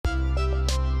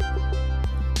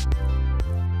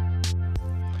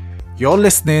You're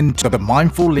listening to the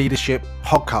Mindful Leadership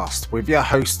Podcast with your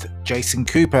host, Jason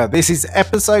Cooper. This is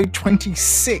episode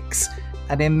 26.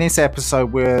 And in this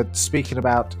episode, we're speaking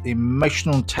about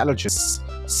emotional intelligence,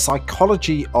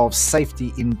 psychology of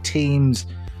safety in teams,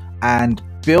 and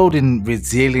building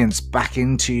resilience back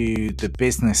into the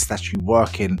business that you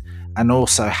work in, and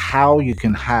also how you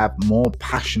can have more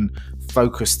passion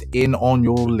focused in on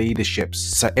your leaderships.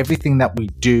 So everything that we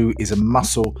do is a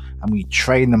muscle, and we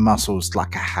train the muscles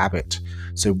like a habit.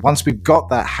 So once we've got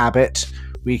that habit,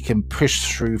 we can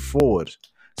push through forward.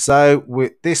 So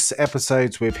with this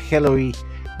episode's with Hilary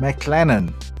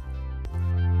McLellan.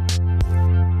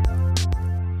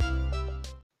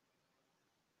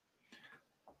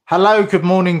 Hello, good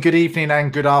morning, good evening,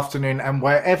 and good afternoon, and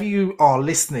wherever you are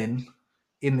listening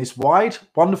in this wide,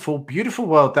 wonderful, beautiful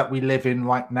world that we live in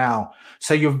right now.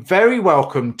 So you're very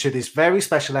welcome to this very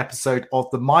special episode of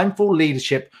the Mindful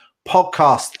Leadership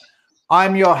Podcast.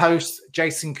 I'm your host,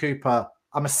 Jason Cooper.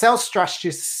 I'm a sales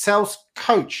strategist, sales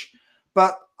coach,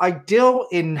 but I deal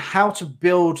in how to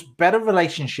build better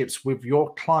relationships with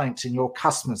your clients and your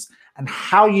customers, and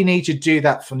how you need to do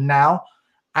that for now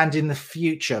and in the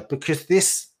future, because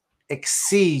this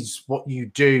exceeds what you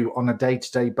do on a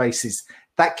day-to-day basis.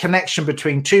 That connection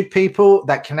between two people,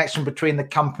 that connection between the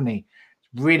company,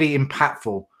 really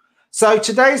impactful. So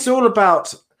today's all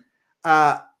about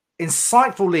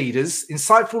insightful leaders,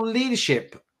 insightful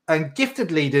leadership, and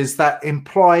gifted leaders that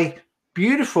employ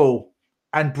beautiful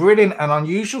and brilliant and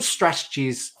unusual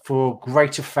strategies for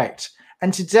great effect.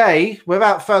 And today,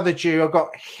 without further ado, I've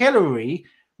got Hilary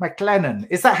McLellan.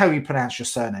 Is that how you pronounce your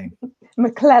surname?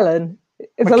 McLellan.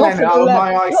 It's McLellan. Oh,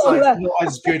 my eyesight's not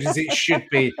as good as it should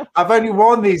be. I've only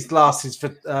worn these glasses for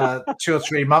 2 or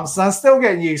 3 months, and I'm still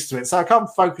getting used to it, so I can't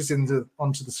focus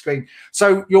onto the screen.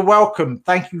 So you're welcome.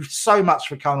 Thank you so much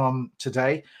for coming on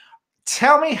today.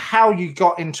 Tell me how you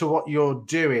got into what you're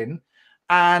doing.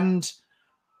 And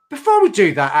before we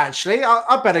do that, actually,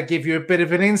 I better give you a bit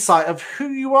of an insight of who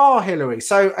you are, Hilary.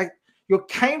 So you're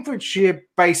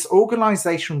Cambridgeshire-based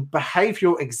organizational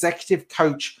behavioral executive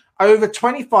coach, over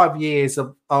 25 years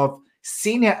of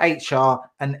senior HR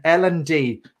and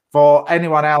L&D for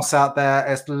anyone else out there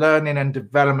as learning and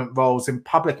development roles in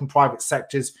public and private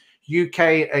sectors,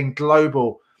 UK and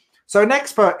global. So an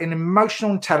expert in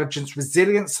emotional intelligence,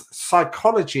 resilience,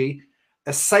 psychology,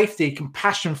 safety,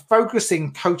 compassion,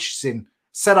 focusing, coaching,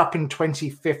 set up in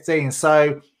 2015.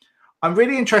 So I'm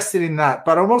really interested in that,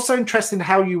 but I'm also interested in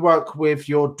how you work with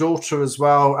your daughter as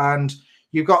well, and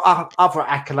you've got other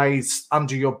accolades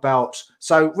under your belt.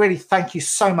 So really, thank you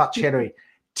so much, Hilary.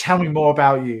 Tell me more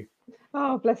about you.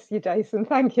 Oh, bless you, Jason.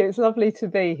 Thank you. It's lovely to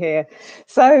be here.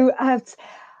 So, I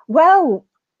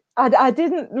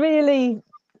didn't really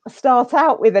start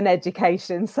out with an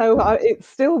education, so it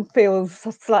still feels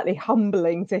slightly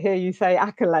humbling to hear you say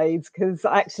accolades, because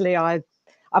actually I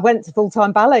went to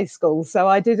full-time ballet school, so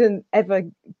I didn't ever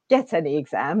get any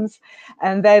exams.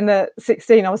 And then at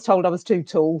 16, I was told I was too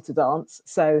tall to dance.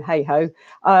 So hey ho,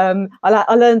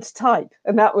 I learned to type,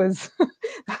 and that was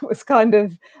that was kind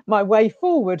of my way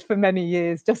forward for many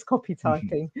years, just copy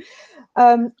typing.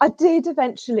 I did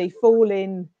eventually fall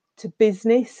into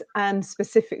business, and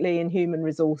specifically in human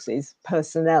resources,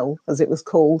 personnel, as it was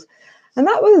called, and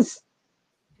that was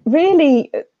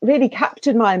really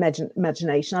captured my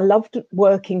imagination. I loved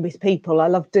working with people. I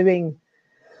loved doing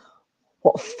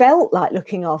what felt like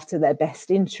looking after their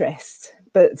best interests.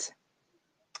 But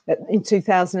in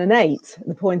 2008, at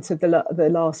the point of the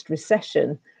last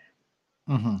recession,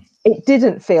 it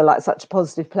didn't feel like such a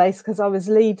positive place, because I was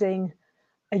leading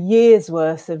a year's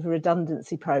worth of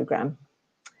redundancy program.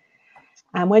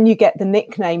 And when you get the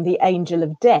nickname, the Angel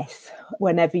of Death,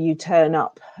 whenever you turn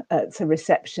up to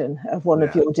reception of one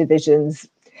of your divisions,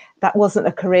 that wasn't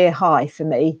a career high for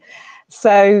me.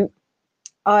 So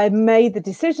I made the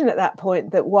decision at that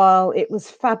point that while it was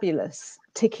fabulous,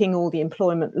 ticking all the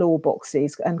employment law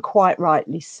boxes, and quite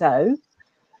rightly so,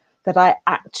 that I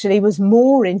actually was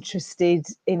more interested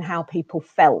in how people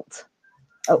felt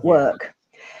at work.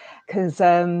 Because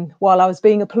while I was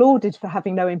being applauded for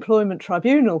having no employment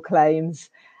tribunal claims,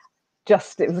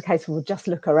 it was a case of, well, just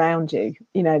look around you.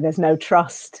 You know, there's no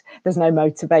trust, there's no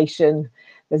motivation,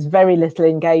 there's very little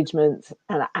engagement.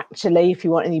 And actually, if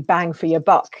you want any bang for your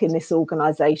buck in this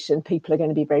organisation, people are going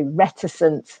to be very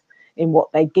reticent in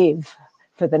what they give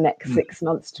for the next 6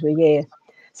 months to a year.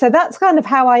 So that's kind of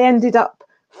how I ended up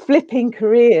flipping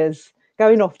careers,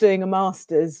 going off doing a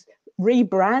master's,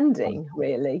 rebranding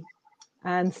really,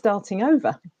 and starting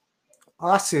over.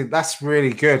 Oh, that's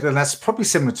really good. And that's probably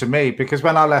similar to me, because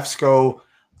when I left school,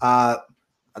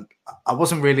 I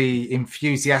wasn't really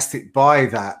enthusiastic by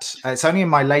that. It's only in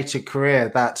my later career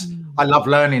that I love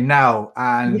learning now,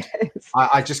 and Yes.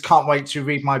 I just can't wait to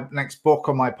read my next book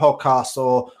or my podcast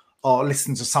or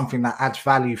listen to something that adds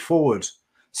value forward.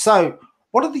 So,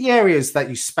 what are the areas that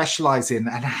you specialize in,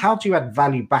 and how do you add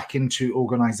value back into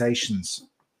organizations?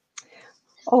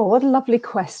 Oh, what a lovely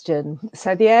question.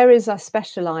 So the areas I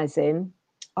specialize in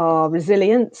are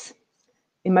resilience,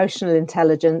 emotional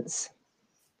intelligence,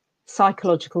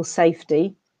 psychological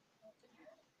safety,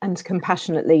 and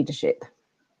compassionate leadership.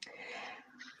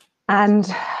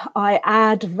 And I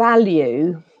add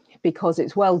value because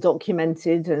it's well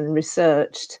documented and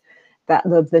researched that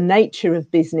the nature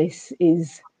of business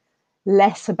is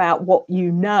less about what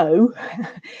you know.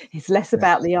 It's less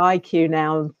about the IQ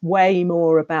now, way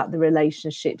more about the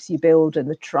relationships you build and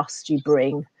the trust you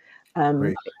bring.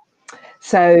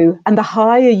 So, and the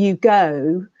higher you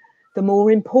go, the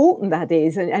more important that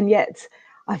is. And yet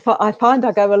I find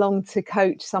I go along to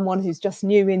coach someone who's just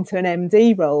new into an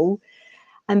MD role,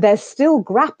 and they're still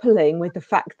grappling with the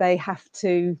fact they have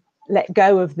to let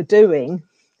go of the doing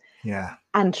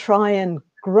and try and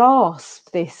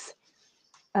grasp this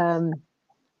a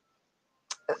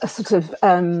sort of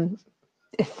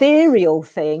ethereal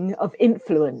thing of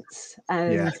influence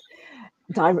and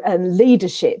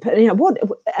leadership. And,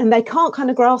 and they can't kind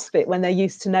of grasp it when they're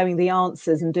used to knowing the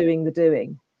answers and doing the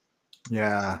doing.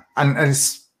 Yeah, and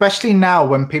especially now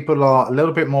when people are a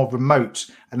little bit more remote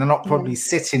and they're not probably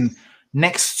sitting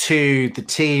next to the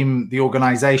team, the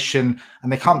organization,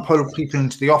 and they can't pull people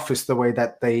into the office the way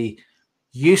that they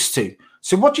used to.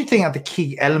 So what do you think are the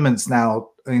key elements now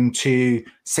into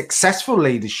successful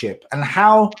leadership, and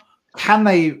how can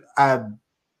they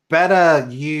better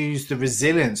use the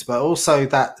resilience, but also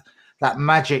that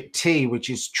magic T, which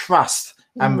is trust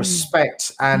and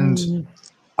respect and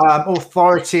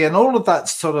authority and all of that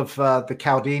sort of the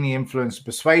Cialdini influence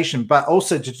persuasion, but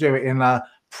also to do it in a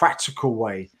practical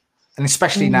way. And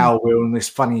especially now we're in this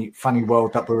funny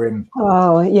world that we're in.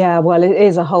 Oh, yeah. Well, it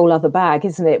is a whole other bag,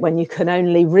 isn't it? When you can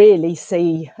only really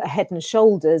see a head and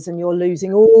shoulders and you're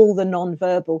losing all the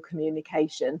non-verbal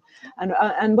communication.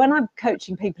 And when I'm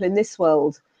coaching people in this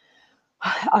world,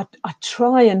 I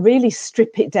try and really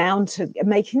strip it down to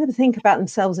making them think about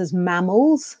themselves as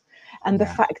mammals, and the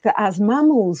fact that as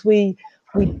mammals, we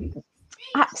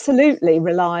absolutely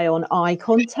rely on eye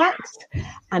contact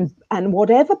and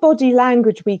whatever body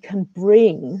language we can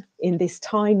bring in this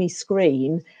tiny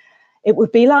screen. It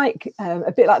would be like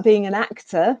a bit like being an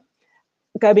actor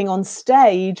going on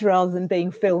stage rather than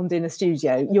being filmed in a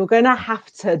studio. You're going to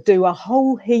have to do a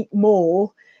whole heap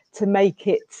more to make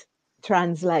it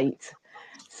translate.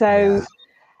 So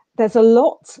there's a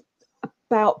lot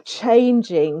about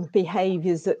changing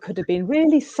behaviours that could have been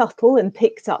really subtle and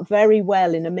picked up very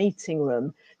well in a meeting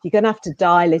room. You're going to have to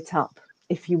dial it up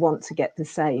if you want to get the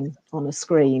same on a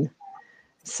screen.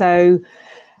 So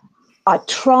I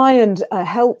try and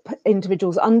help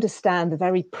individuals understand the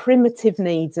very primitive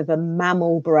needs of a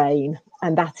mammal brain,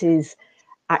 and that is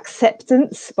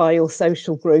acceptance by your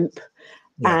social group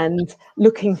and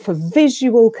looking for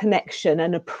visual connection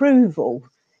and approval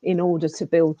in order to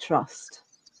build trust.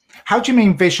 How do you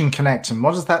mean vision connecting?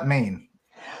 What does that mean?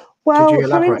 Well,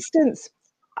 for instance,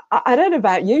 I don't know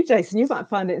about you, Jason, you might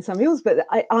find it in some of yours, but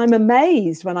I'm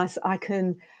amazed when I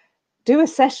can do a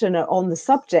session on the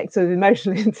subject of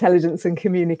emotional intelligence and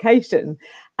communication,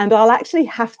 and I'll actually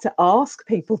have to ask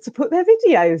people to put their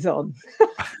videos on.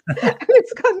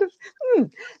 It's kind of,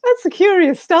 that's a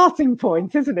curious starting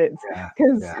point, isn't it?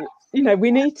 Because,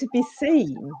 we need to be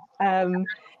seen.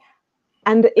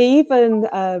 And even,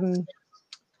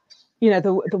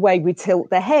 the way we tilt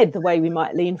the head, the way we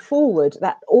might lean forward,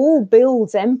 that all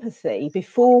builds empathy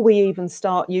before we even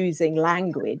start using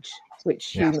language, which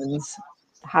humans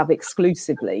have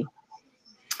exclusively.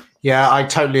 Yeah, I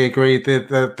totally agree.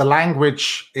 The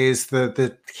language is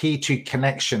the key to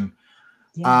connection.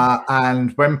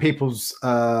 And when people's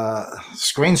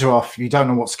screens are off, you don't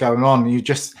know what's going on. You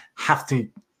just have to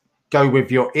go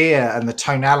with your ear and the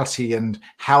tonality and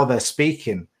how they're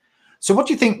speaking. So what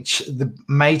do you think the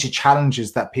major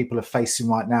challenges that people are facing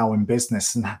right now in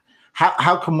business, and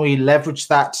how can we leverage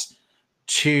that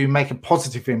to make a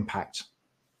positive impact?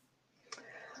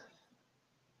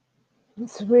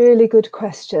 That's a really good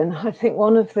question. I think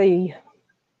one of the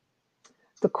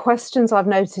questions I've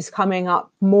noticed coming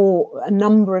up a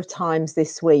number of times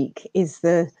this week is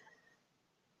the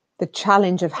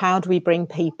challenge of how do we bring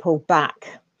people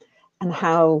back, and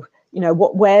how,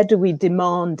 where do we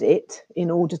demand it in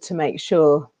order to make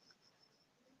sure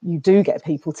you do get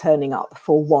people turning up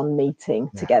for one meeting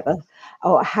together,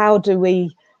 or how do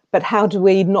we but how do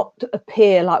we not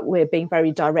appear like we're being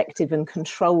very directive and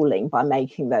controlling by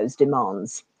making those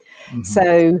demands?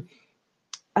 So,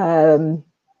 and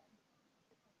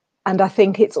I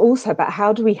think it's also about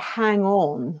how do we hang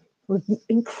on? We're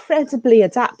incredibly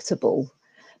adaptable,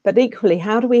 but equally,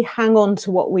 how do we hang on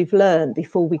to what we've learned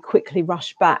before we quickly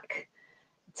rush back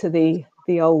to the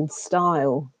old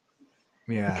style?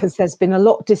 Yeah. Because there's been a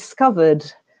lot discovered,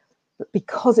 but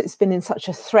because it's been in such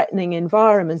a threatening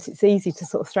environment, it's easy to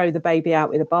sort of throw the baby out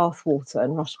with the bathwater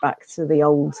and rush back to the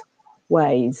old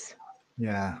ways.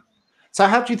 Yeah. So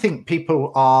how do you think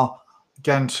people are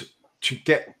going to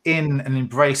get in and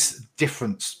embrace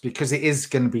difference? Because it is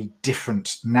going to be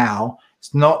different now.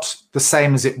 It's not the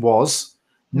same as it was.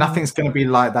 Nothing's going to be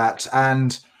like that.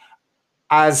 And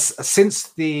since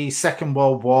the Second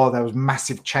World War, there was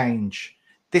massive change.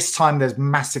 This time there's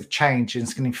massive change, and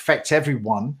it's going to affect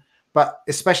everyone, but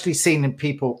especially seen in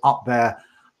people up there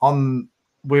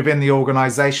within the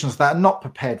organizations that are not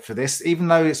prepared for this, even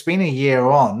though it's been a year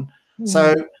on.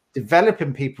 So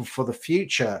developing people for the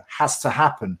future has to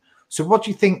happen. So what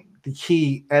do you think the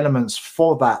key elements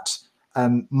for that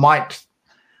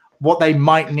what they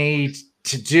might need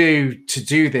to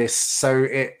do this, so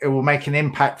it will make an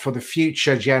impact for the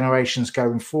future generations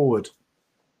going forward?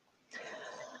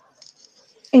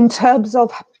 In terms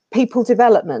of people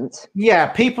development? Yeah,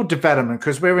 people development,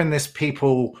 because we're in this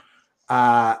people,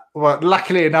 well,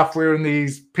 luckily enough, we're in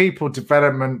these people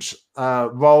development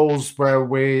roles where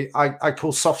I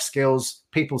call soft skills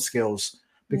people skills,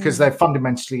 because they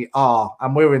fundamentally are,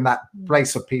 and we're in that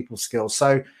place of people skills.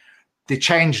 So the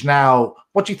change now,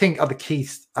 what do you think are the key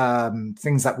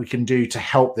things that we can do to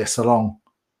help this along?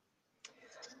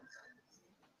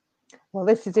 Well,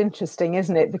 this is interesting,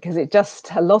 isn't it? Because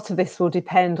a lot of this will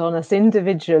depend on us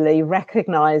individually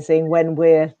recognizing when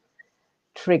we're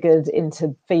triggered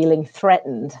into feeling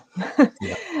threatened.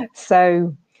 Yeah.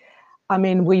 So, I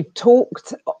mean, we've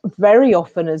talked very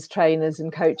often as trainers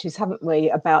and coaches, haven't we,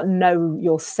 about know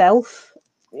yourself,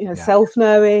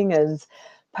 self-knowing and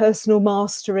personal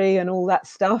mastery and all that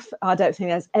stuff. I don't think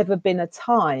there's ever been a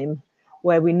time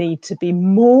where we need to be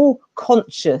more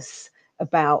conscious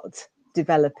about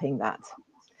developing that.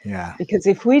 Yeah. Because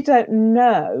if we don't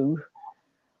know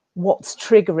what's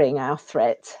triggering our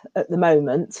threat at the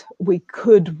moment, we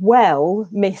could well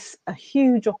miss a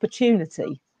huge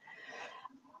opportunity.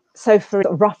 So for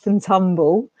rough and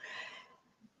tumble,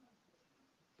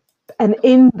 and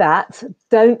in that,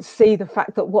 don't see the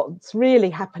fact that what's really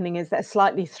happening is they're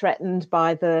slightly threatened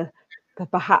by the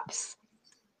perhaps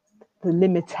the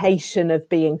limitation of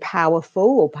being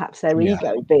powerful, or perhaps their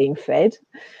ego being fed.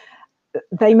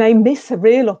 They may miss a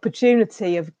real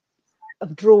opportunity of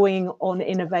drawing on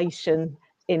innovation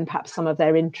in perhaps some of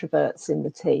their introverts in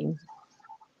the team.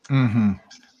 It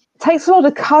takes a lot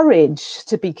of courage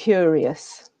to be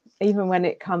curious, even when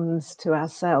it comes to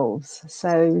ourselves.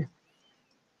 So,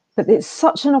 but it's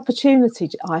such an opportunity,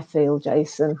 I feel,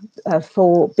 Jason,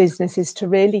 for businesses to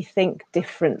really think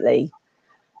differently.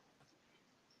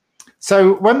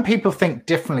 So when people think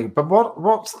differently, but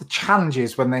what's the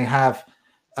challenges when they have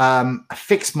a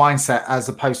fixed mindset as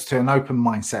opposed to an open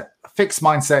mindset? A fixed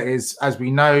mindset is, as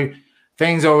we know,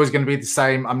 things are always going to be the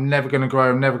same. I'm never going to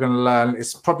grow. I'm never going to learn.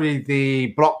 It's probably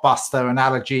the blockbuster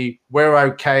analogy. We're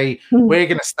okay. We're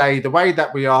going to stay the way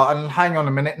that we are. And hang on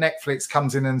a minute, Netflix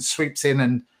comes in and sweeps in,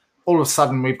 and all of a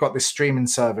sudden we've got this streaming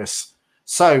service.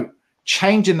 So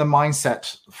changing the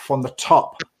mindset from the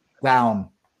top down.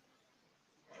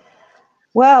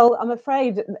 Well, I'm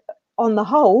afraid on the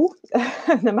whole,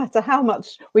 no matter how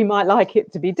much we might like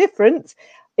it to be different,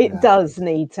 it does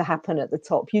need to happen at the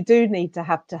top. You do need to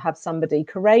have somebody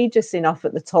courageous enough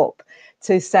at the top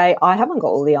to say, I haven't got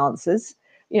all the answers.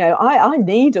 I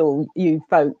need all you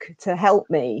folk to help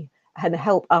me and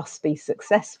help us be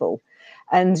successful.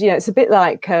 And, it's a bit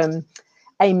like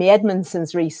Amy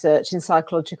Edmondson's research in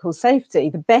psychological safety.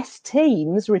 The best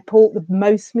teams report the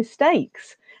most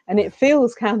mistakes. And it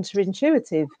feels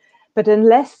counterintuitive. But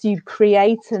unless you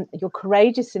you're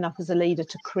courageous enough as a leader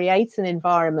to create an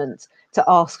environment to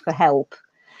ask for help,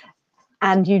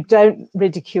 and you don't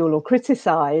ridicule or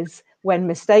criticize when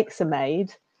mistakes are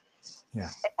made,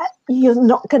 you're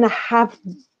not going to have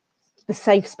the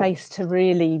safe space to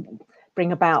really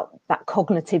bring about that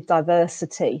cognitive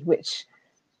diversity, which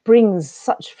brings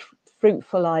such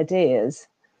fruitful ideas.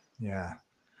 Yeah.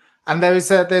 And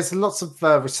there's lots of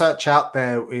research out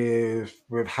there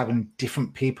with having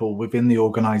different people within the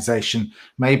organization,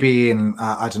 maybe in,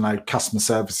 I don't know, customer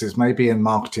services, maybe in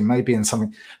marketing, maybe in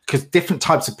something, because different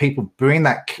types of people bring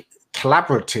that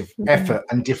collaborative effort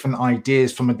and different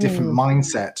ideas from a different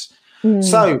mindset.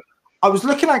 So I was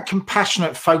looking at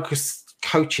compassionate, focused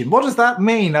coaching. What does that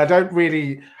mean?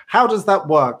 How does that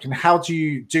work, and how do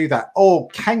you do that? Or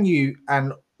can you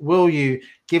and will you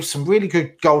give some really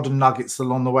good golden nuggets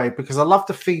along the way? Because I love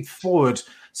to feed forward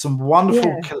some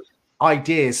wonderful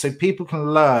ideas so people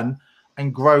can learn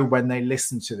and grow when they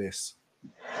listen to this.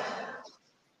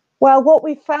 Well, what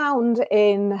we found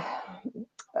in,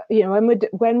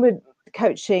 when we're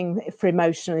coaching for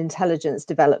emotional intelligence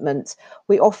development,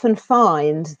 we often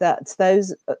find that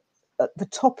those at the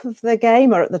top of their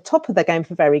game are at the top of their game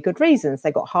for very good reasons.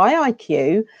 They've got high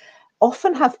IQ,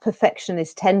 often have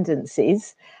perfectionist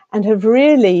tendencies, and have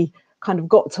really kind of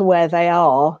got to where they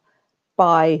are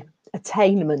by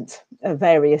attainment of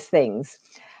various things.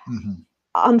 Mm-hmm.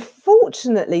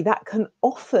 Unfortunately, that can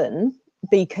often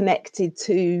be connected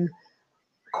to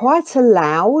quite a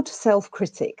loud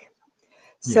self-critic.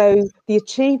 So the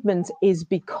achievement is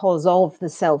because of the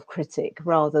self-critic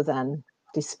rather than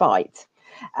despite.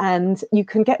 And you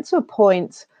can get to a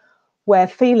point where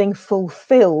feeling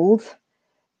fulfilled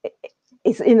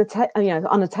is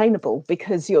unattainable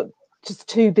because you're just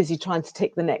too busy trying to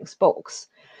tick the next box.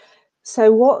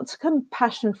 So what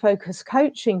compassion-focused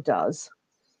coaching does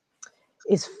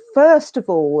is, first of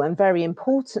all, and very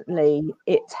importantly,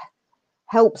 it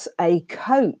helps a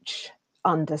coach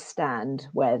understand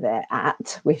where they're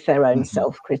at with their own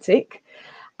self-critic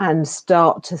and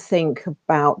start to think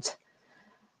about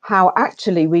how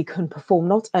actually we can perform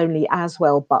not only as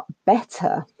well but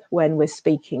better when we're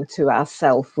speaking to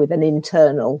ourselves with an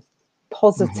internal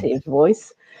positive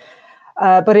voice.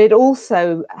 But it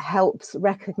also helps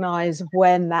recognize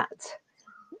when that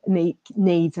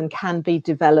needs and can be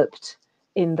developed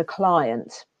in the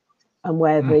client, and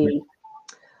where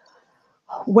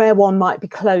where one might be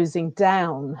closing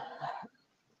down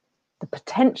the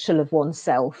potential of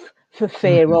oneself for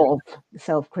fear of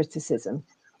self-criticism.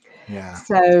 Yeah.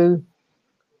 So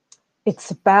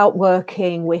it's about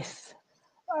working with,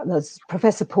 as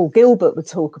Professor Paul Gilbert would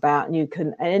talk about,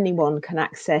 and anyone can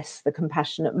access the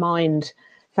Compassionate Mind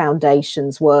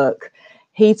Foundation's work.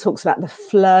 He talks about the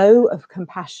flow of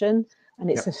compassion,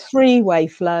 and it's a three-way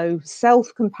flow: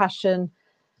 self-compassion,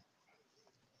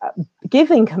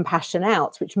 giving compassion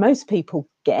out, which most people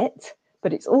get,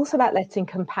 but it's also about letting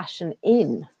compassion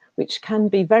in, which can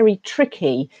be very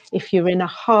tricky if you're in a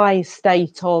high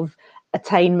state of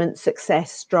attainment,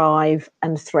 success, drive,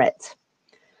 and threat.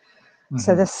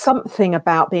 So there's something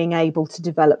about being able to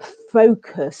develop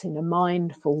focus in a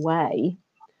mindful way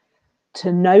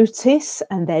to notice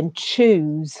and then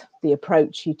choose the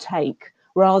approach you take,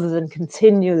 rather than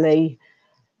continually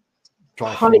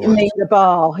heightening the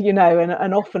bar,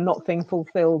 and often not being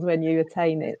fulfilled when you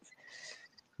attain it.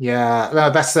 Yeah, no,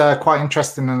 that's quite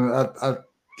interesting. And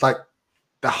like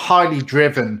the highly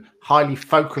driven, highly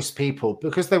focused people,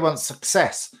 because they want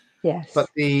success. Yes. But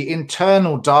the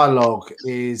internal dialogue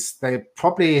is, they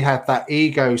probably have that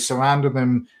ego surrounding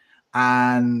them,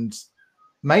 and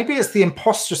maybe it's the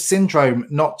imposter syndrome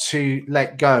not to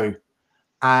let go.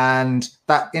 And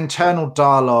that internal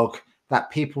dialogue that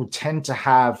people tend to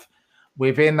have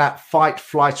within that fight,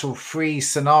 flight, or freeze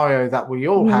scenario that we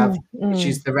all have, which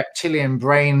is the reptilian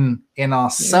brain in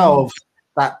ourselves,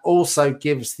 that also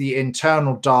gives the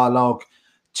internal dialogue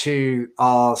to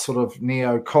our sort of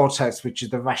neocortex, which is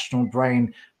the rational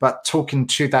brain. But talking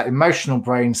to that emotional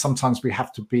brain, sometimes we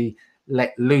have to be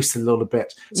let loose a little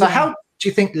bit. So how do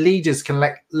you think leaders can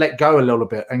let go a little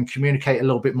bit and communicate a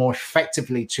little bit more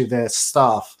effectively to their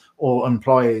staff or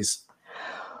employees?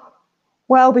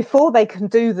 Well, before they can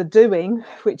do the doing,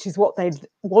 which is what they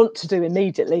want to do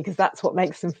immediately, because that's what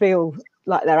makes them feel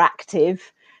like they're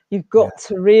active, you've got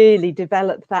to really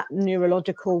develop that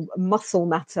neurological muscle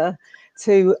matter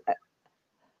to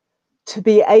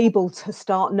be able to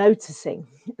start noticing.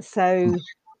 So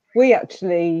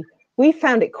we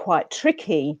found it quite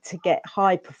tricky to get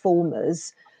high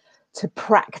performers to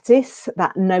practice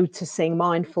that noticing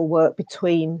mindful work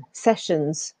between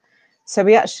sessions. So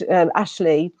we actually,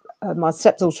 Ashley, my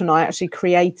stepdaughter, and I actually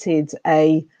created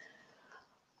a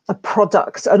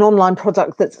product, an online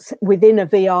product that's within a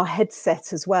VR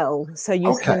headset as well. So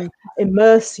you can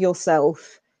immerse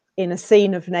yourself in a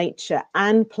scene of nature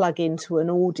and plug into an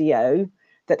audio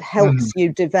that helps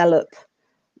you develop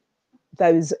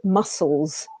those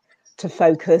muscles to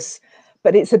focus.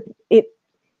 But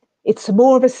it's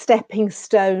more of a stepping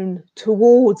stone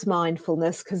towards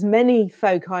mindfulness, because many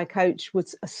folk I coach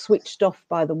are switched off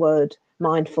by the word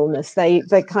mindfulness. They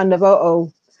kind of,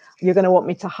 you're going to want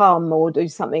me to hum or do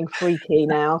something freaky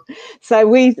now. So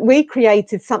we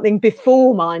created something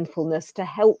before mindfulness to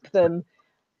help them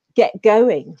get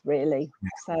going, really.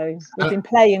 So we've been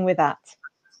playing with that.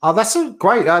 Oh, that's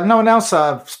great. No one else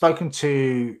I've spoken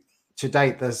to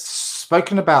date that's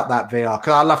spoken about that VR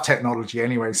because I love technology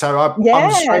anyway. So I'm Yeah.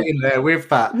 straight in there with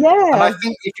that. Yeah. And I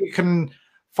think if you can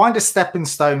find a stepping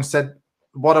stone, said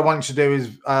what I want you to do is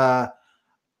a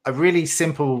really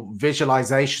simple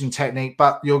visualization technique,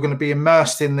 but you're going to be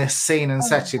immersed in this scene and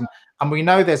setting. And we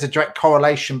know there's a direct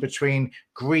correlation between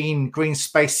green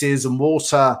spaces and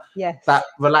water that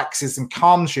relaxes and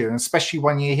calms you. And especially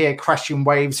when you hear crashing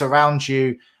waves around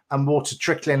you and water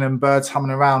trickling and birds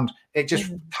humming around, it just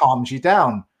calms you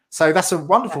down. So that's a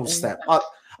wonderful step. I'd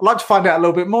like to find out a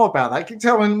little bit more about that. Can you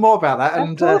tell me more about that?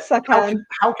 Of course I can.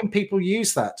 How can people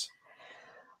use that?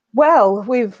 Well,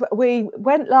 we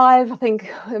went live, I think,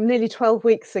 nearly 12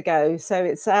 weeks ago. So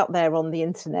it's out there on the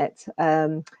internet.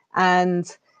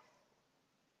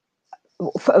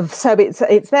 So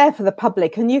it's there for the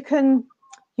public, and you can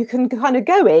kind of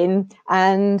go in,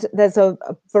 and there's a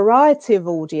variety of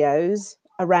audios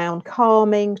around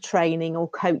calming, training, or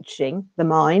coaching the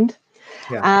mind.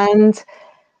 And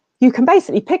you can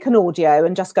basically pick an audio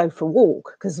and just go for a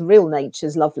walk, because real nature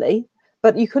is lovely.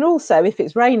 But you can also, if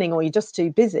it's raining or you're just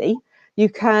too busy, you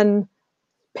can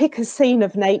pick a scene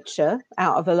of nature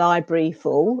out of a library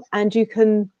full, and you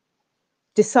can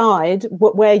decide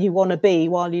where you want to be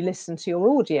while you listen to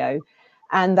your audio.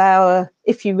 And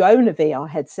if you own a VR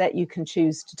headset, you can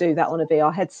choose to do that on a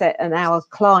VR headset, and our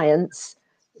clients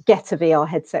get a VR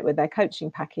headset with their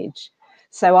coaching package.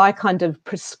 So I kind of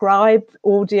prescribe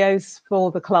audios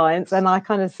for the clients, and I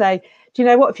kind of say, do you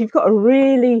know what, if you've got a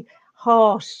really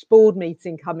harsh board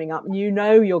meeting coming up and you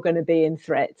know you're going to be in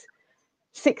threat,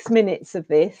 6 minutes of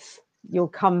this, you'll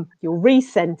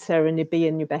recenter and you'll be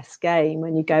in your best game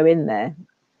when you go in there.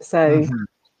 So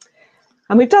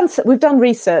and we've done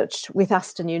research with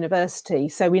Aston University,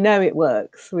 so we know it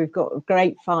works. We've got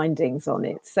great findings on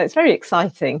it, so it's very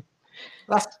exciting.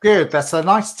 That's good. That's a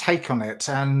nice take on it.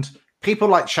 And people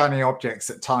like shiny objects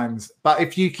at times, but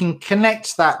if you can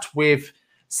connect that with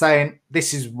saying,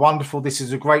 this is wonderful, this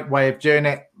is a great way of doing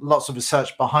it, lots of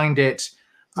research behind it.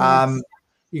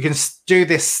 You can do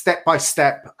this step by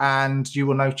step, and you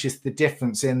will notice the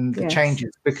difference in the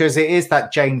changes, because it is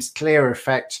that James Clear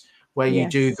effect where you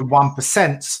do the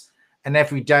 1%, and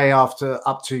every day after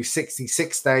up to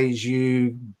 66 days,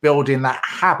 you build in that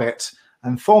habit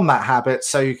and form that habit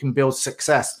so you can build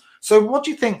success. So what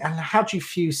do you think, and how do you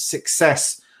view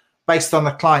success based on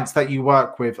the clients that you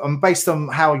work with, and based on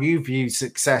how you view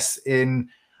success in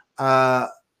the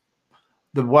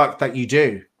work that you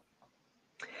do?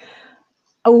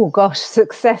 Oh gosh,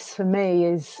 success for me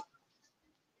is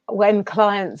when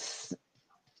clients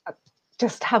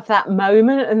just have that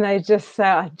moment and they just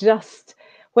say,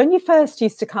 when you first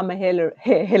used to come here,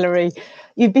 Hilary,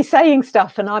 you'd be saying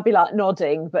stuff and I'd be like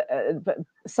nodding, but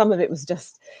some of it was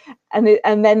just, and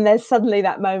then there's suddenly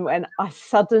that moment when I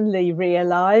suddenly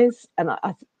realise, and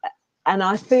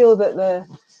I feel that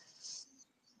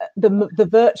the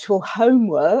virtual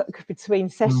homework between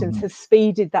sessions has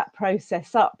speeded that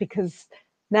process up, because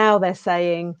now they're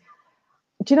saying,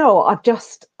 do you know, I've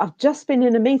just been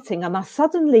in a meeting and I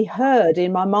suddenly heard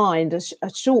in my mind a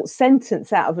short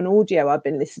sentence out of an audio I've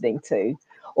been listening to,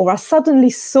 or I suddenly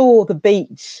saw the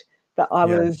beach that I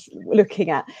was looking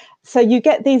at. So you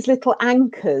get these little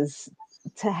anchors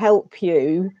to help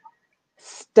you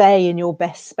stay in your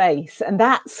best space. And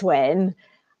that's when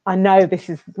I know this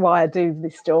is why I do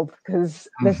this job, because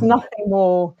there's nothing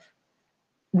more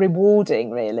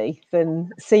rewarding really than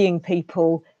seeing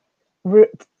people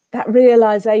that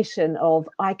realization of,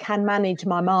 I can manage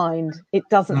my mind. It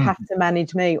doesn't have to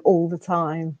manage me all the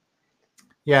time.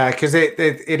 Yeah, because it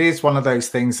is one of those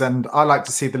things, and I like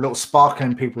to see the little sparkle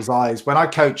in people's eyes when I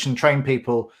coach and train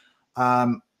people. I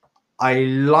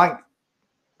like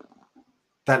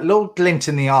that little glint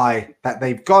in the eye that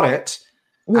they've got it,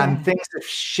 and things have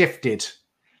shifted.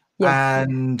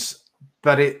 I'm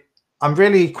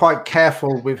really quite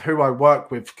careful with who I work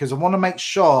with, because I want to make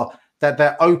sure that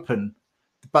they're open,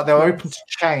 but they're open to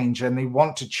change, and they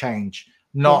want to change,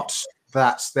 not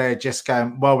that they're just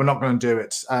going, well, we're not going to do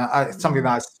it. It's something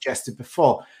that I suggested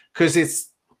before, because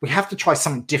we have to try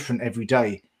something different every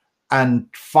day and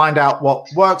find out what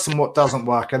works and what doesn't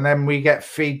work. And then we get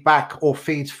feedback or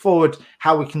feed forward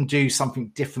how we can do something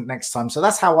different next time. So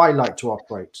that's how I like to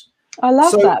operate. I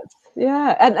love that.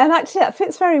 Yeah. And actually that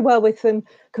fits very well with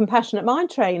compassionate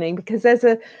mind training, because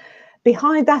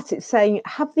behind that, it's saying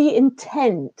have the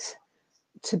intent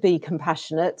to be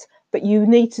compassionate, but you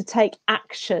need to take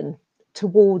action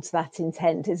towards that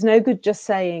intent. It's no good just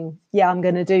saying, yeah, I'm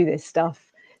going to do this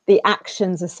stuff. The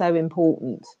actions are so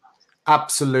important.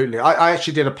 Absolutely. I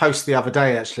actually did a post the other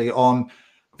day on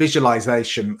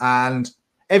visualization, and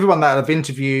everyone that I've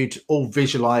interviewed all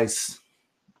visualize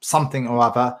something or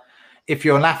other. If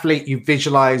you're an athlete, you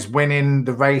visualize winning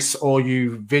the race, or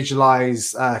you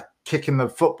visualize kicking the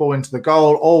football into the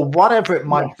goal, or whatever it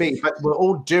might be. But we're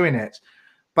all doing it.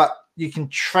 But you can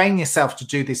train yourself to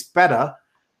do this better.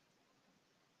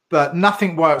 But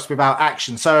nothing works without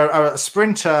action. So a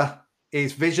sprinter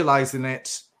is visualizing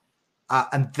it,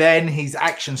 and then he's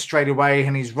action straight away,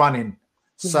 and he's running.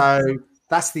 So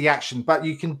that's the action. But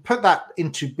you can put that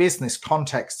into business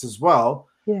context as well.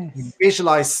 Yes. You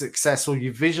visualize success, or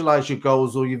you visualize your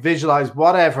goals, or you visualize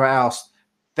whatever else.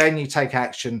 Then you take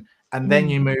action, and then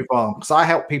you move on. Because I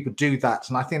help people do that,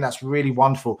 and I think that's really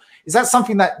wonderful. Is that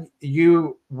something that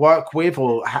you work with,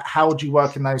 or how do you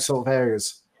work in those sort of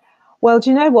areas? Well,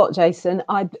 do you know what, Jason?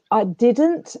 I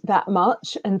didn't that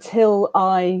much until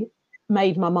I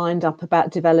made my mind up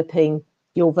about developing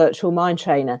your virtual mind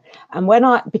trainer. And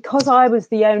because I was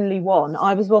the only one,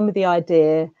 I was one with the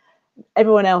idea.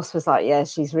 Everyone else was like, yeah,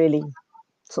 she's really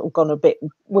sort of gone a bit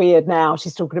weird now.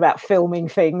 She's talking about filming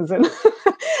things.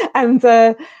 And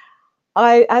as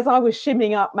I was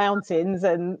shimming up mountains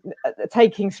and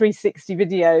taking 360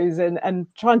 videos and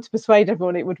trying to persuade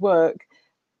everyone it would work,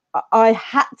 I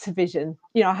had to vision,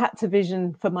 I had to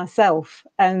vision for myself,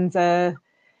 and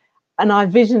I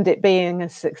visioned it being a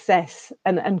success,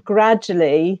 and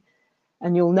gradually,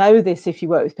 and you'll know this if you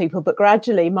work with people, but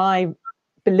gradually my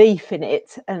belief in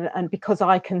it, and because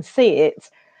I can see it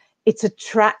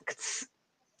attracts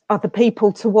other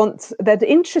people to want, they're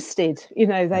interested,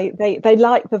 they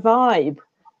like the vibe.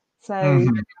 So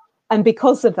and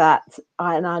because of that,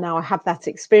 I now I have that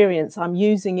experience, I'm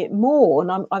using it more.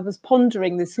 And I was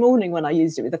pondering this morning when I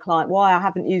used it with a client, why I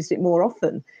haven't used it more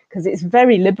often, because it's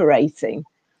very liberating.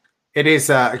 It is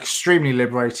extremely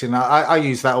liberating. I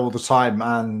use that all the time.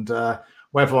 And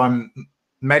whether I'm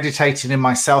meditating in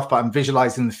myself, but I'm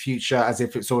visualizing the future as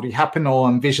if it's already happened, or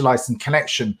I'm visualizing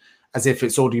connection as if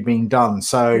it's already being done.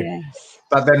 So,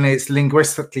 but then it's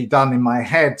linguistically done in my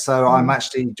head. So I'm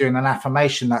actually doing an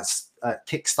affirmation that's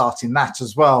kickstarting that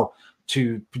as well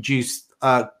to produce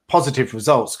positive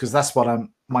results, because that's what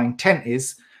my intent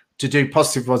is, to do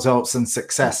positive results and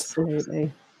success.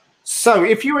 Absolutely. So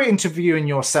if you were interviewing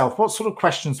yourself, what sort of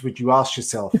questions would you ask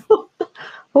yourself?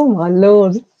 Oh my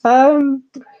Lord.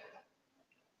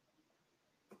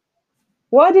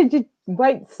 Why did you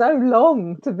wait so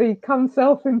long to become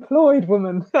self-employed,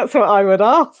 woman? That's what I would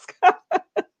ask.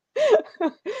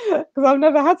 Because I've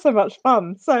never had so much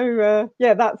fun. So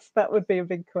yeah, that would be a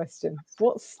big question.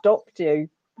 What stopped you?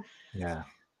 Yeah,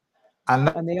 and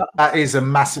that is a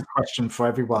massive question for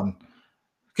everyone.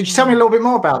 Could you tell me a little bit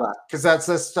more about that?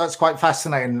 Because that's quite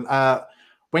fascinating.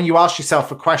 When you ask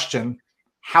yourself a question,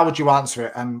 how would you answer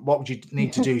it, and what would you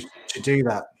need to do to do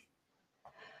that?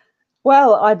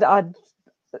 Well, I'd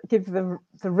give the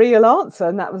real answer,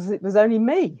 and it was only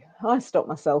me. I stopped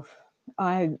myself.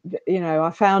 I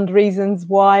found reasons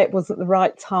why it wasn't the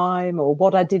right time, or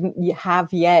what I didn't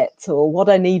have yet, or what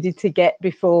I needed to get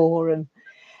before.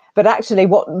 But actually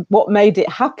what made it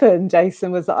happen,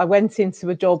 Jason, was that I went into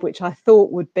a job which I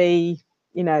thought would be,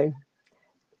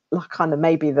 like kind of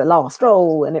maybe the last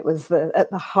role, and it was at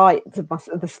the height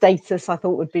of the status I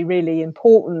thought would be really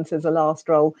important as a last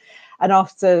role. And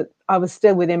after, I was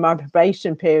still within my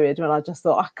probation period, when I just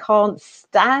thought, I can't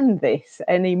stand this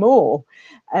anymore.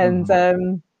 And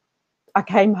I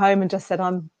came home and just said,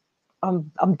 I'm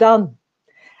done.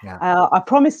 Yeah. I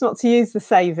promised not to use the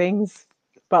savings,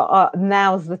 but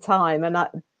now's the time. And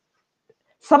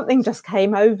something just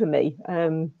came over me.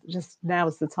 Just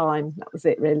now's the time. That was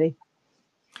it, really.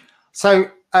 So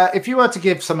if you were to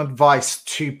give some advice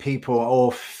to people,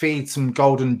 or feed some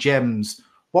golden gems,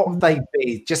 what would they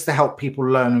be, just to help people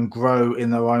learn and grow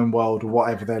in their own world, or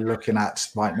whatever they're looking at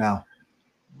right now?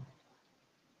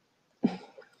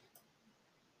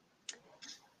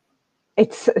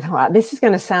 This is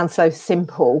going to sound so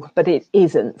simple, but it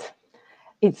isn't.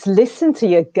 It's listen to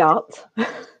your gut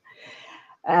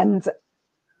and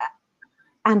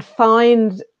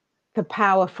find the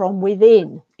power from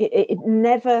within. It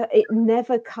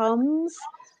never comes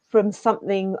from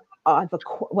something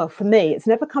for me, it's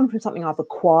never come from something I've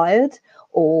acquired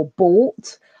or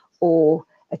bought or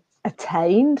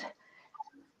attained.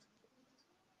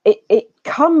 It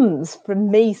comes from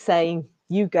me saying,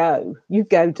 you go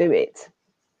do it.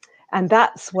 And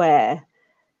that's where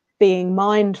being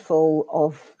mindful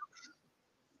of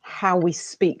how we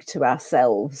speak to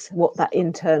ourselves, what that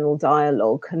internal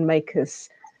dialogue can make us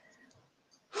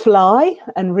fly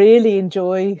and really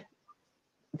enjoy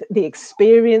the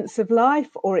experience of life,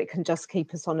 or it can just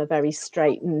keep us on a very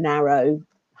straight and narrow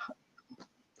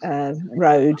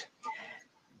road.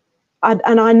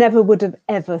 And I never would have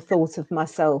ever thought of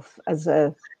myself as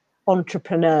an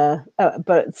entrepreneur,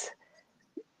 but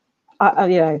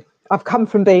I've come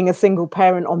from being a single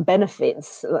parent on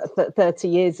benefits 30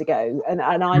 years ago, and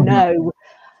I know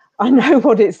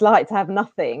what it's like to have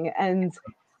nothing. And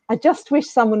I just wish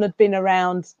someone had been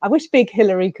around. I wish Big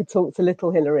Hilary could talk to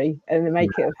Little Hilary and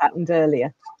make it have happened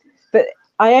earlier. But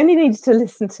I only needed to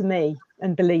listen to me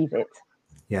and believe it.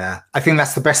 Yeah, I think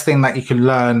that's the best thing that you can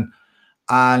learn.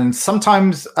 And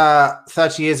sometimes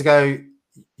 30 years ago,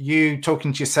 you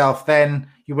talking to yourself then,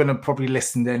 you wouldn't have probably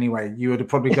listened anyway. You would have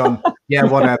probably gone, yeah,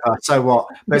 whatever, so what?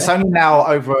 But it's only now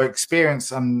over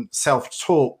experience and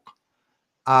self-talk,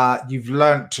 you've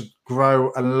learned to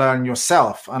grow and learn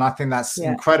yourself. And I think that's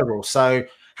incredible. So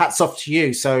hats off to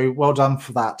you. So well done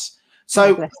for that.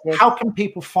 So how can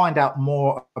people find out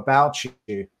more about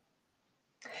you?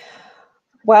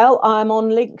 Well, I'm on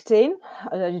LinkedIn.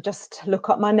 You just look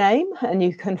up my name and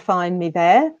you can find me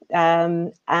there.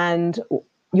 And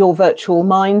Your Virtual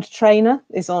Mind Trainer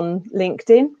is on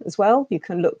LinkedIn as well. You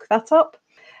can look that up.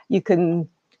 You can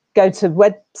go to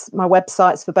my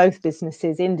websites for both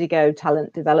businesses, Indigo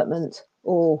Talent Development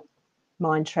or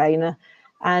Mind Trainer.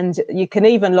 And you can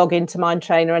even log into Mind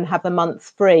Trainer and have a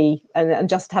month free and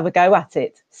just have a go at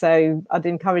it. So I'd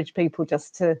encourage people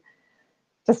just to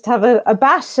have a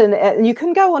bash, and you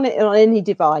can go on it on any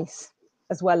device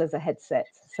as well as a headset.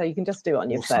 So you can just do it on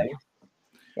your phone.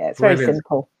 Yeah, it's very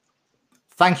simple.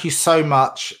 Thank you so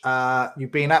much.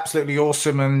 You've been absolutely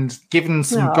awesome and given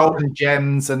some golden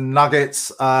gems and nuggets,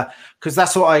 because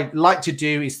that's what I like to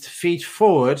do, is to feed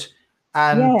forward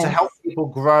and to help people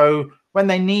grow when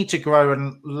they need to grow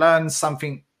and learn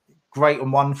something great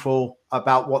and wonderful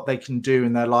about what they can do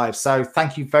in their lives. So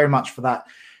thank you very much for that.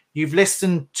 You've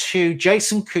listened to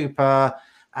Jason Cooper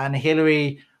and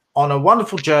Hilary on a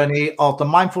wonderful journey of the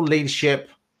Mindful Leadership.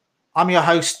 I'm your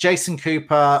host, Jason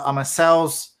Cooper. I'm a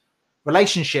sales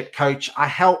relationship coach. I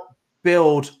help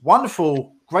build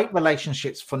wonderful, great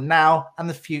relationships for now and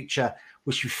the future,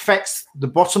 which affects the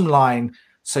bottom line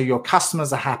so your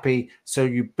customers are happy, so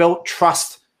you build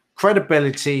trust,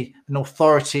 credibility, and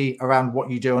authority around what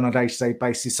you do on a day-to-day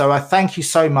basis. So I thank you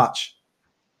so much.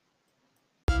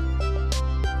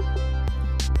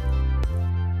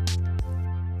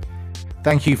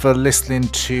 Thank you for listening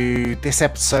to this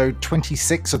episode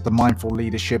 26 of the Mindful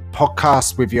Leadership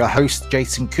Podcast with your host,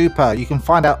 Jason Cooper. You can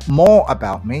find out more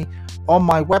about me on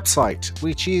my website,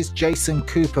 which is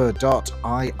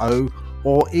jasoncooper.io,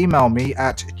 or email me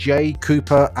at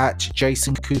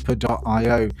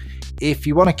jcooper@jasoncooper.io. If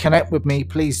you want to connect with me,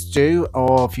 please do.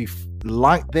 Or if you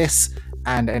like this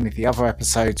and any of the other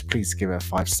episodes, please give it a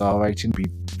 5-star rating. Be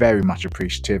very much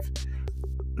appreciative.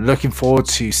 Looking forward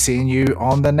to seeing you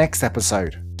on the next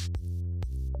episode.